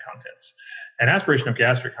gastric contents. And aspiration of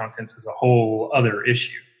gastric contents is a whole other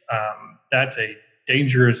issue. That's a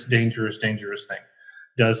dangerous thing.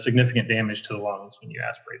 Does significant damage to the lungs when you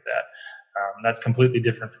aspirate that. That's completely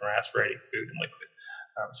different from aspirating food and liquid.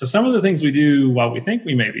 So some of the things we do while we think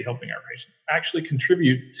we may be helping our patients actually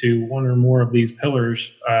contribute to one or more of these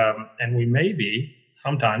pillars, and we may be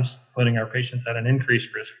sometimes putting our patients at an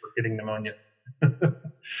increased risk for getting pneumonia.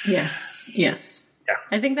 Yes. Yeah.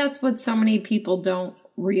 I think that's what so many people don't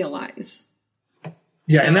realize.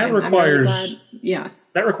 Yeah, so and that requires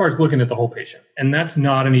that requires looking at the whole patient, and that's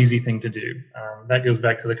not an easy thing to do. That goes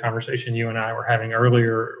back to the conversation you and I were having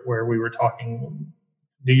earlier, where we were talking.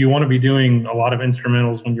 Do you want to be doing a lot of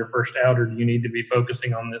instrumentals when you're first out, or do you need to be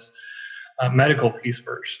focusing on this medical piece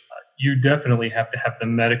first? You definitely have to have the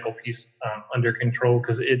medical piece under control,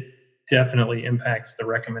 because it definitely impacts the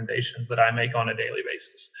recommendations that I make on a daily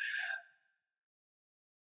basis.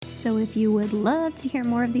 So if you would love to hear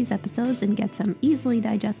more of these episodes and get some easily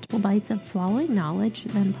digestible bites of swallowing knowledge,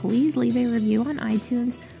 then please leave a review on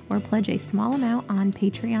iTunes or pledge a small amount on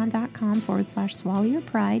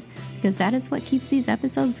patreon.com/swallowyourpride, because that is what keeps these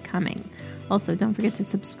episodes coming. Also, don't forget to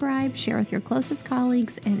subscribe, share with your closest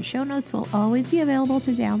colleagues, and show notes will always be available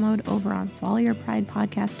to download over on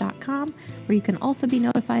swallowyourpridepodcast.com, where you can also be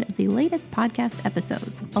notified of the latest podcast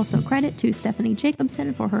episodes. Also, credit to Stephanie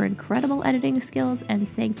Jacobson for her incredible editing skills, and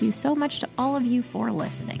thank you so much to all of you for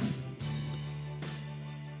listening.